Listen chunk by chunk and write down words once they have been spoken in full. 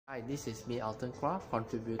Hi, this is me, Elton,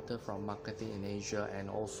 contributor from Marketing in Asia and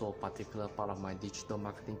also particular part of my digital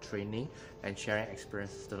marketing training and sharing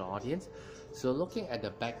experiences to the audience. So looking at the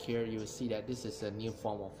back here, you will see that this is a new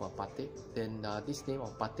form of batik. Then this name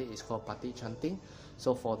of batik is called batik canting.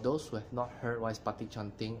 So for those who have not heard what is batik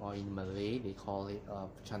canting, or in Malay they call it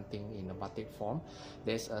canting in a batik form,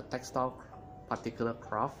 there's a textile particular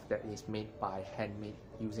craft that is made by handmade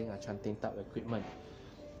using a canting type equipment.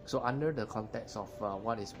 So under the context of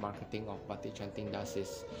what is marketing of batik canting does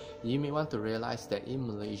is, you may want to realize that in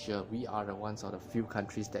Malaysia, we are the ones of the few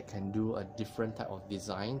countries that can do a different type of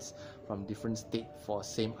designs from different state for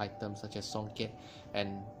same items such as songket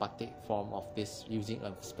and batik form of this using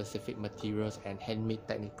a specific materials and handmade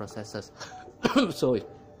technique processes. So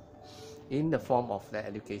in the form of the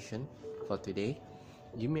education for today,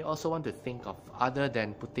 you may also want to think of, other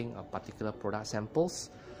than putting a particular product samples,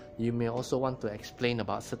 you may also want to explain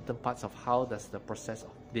about certain parts of how does the process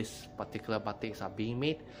of this particular batiks are being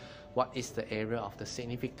made, what is the area of the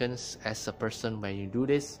significance as a person when you do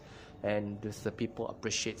this, and does the people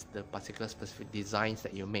appreciate the particular specific designs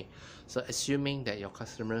that you make. So assuming that your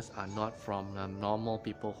customers are not from normal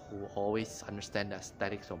people who always understand the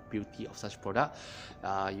aesthetics or beauty of such product,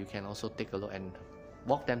 you can also take a look and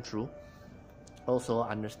walk them through. Also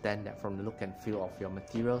understand that from the look and feel of your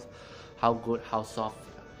materials, how good, how soft,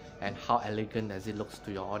 and how elegant does it look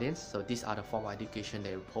to your audience. So these are the form of education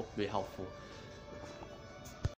that we hope will be helpful.